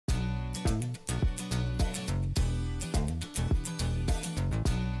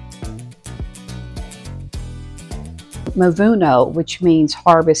Mavuno, which means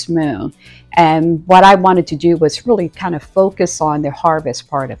harvest moon. And what I wanted to do was really kind of focus on the harvest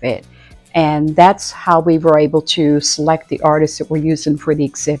part of it. And that's how we were able to select the artists that we're using for the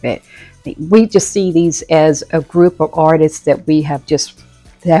exhibit. We just see these as a group of artists that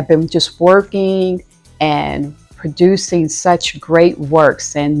have been just working and producing such great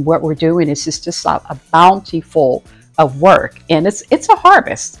works. And what we're doing is just a bountiful of work. And it's a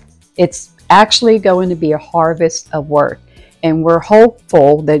harvest. It's actually going to be a harvest of work. And we're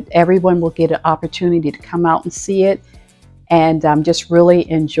hopeful that everyone will get an opportunity to come out and see it and just really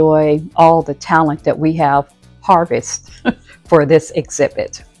enjoy all the talent that we have harvested for this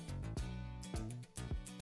exhibit.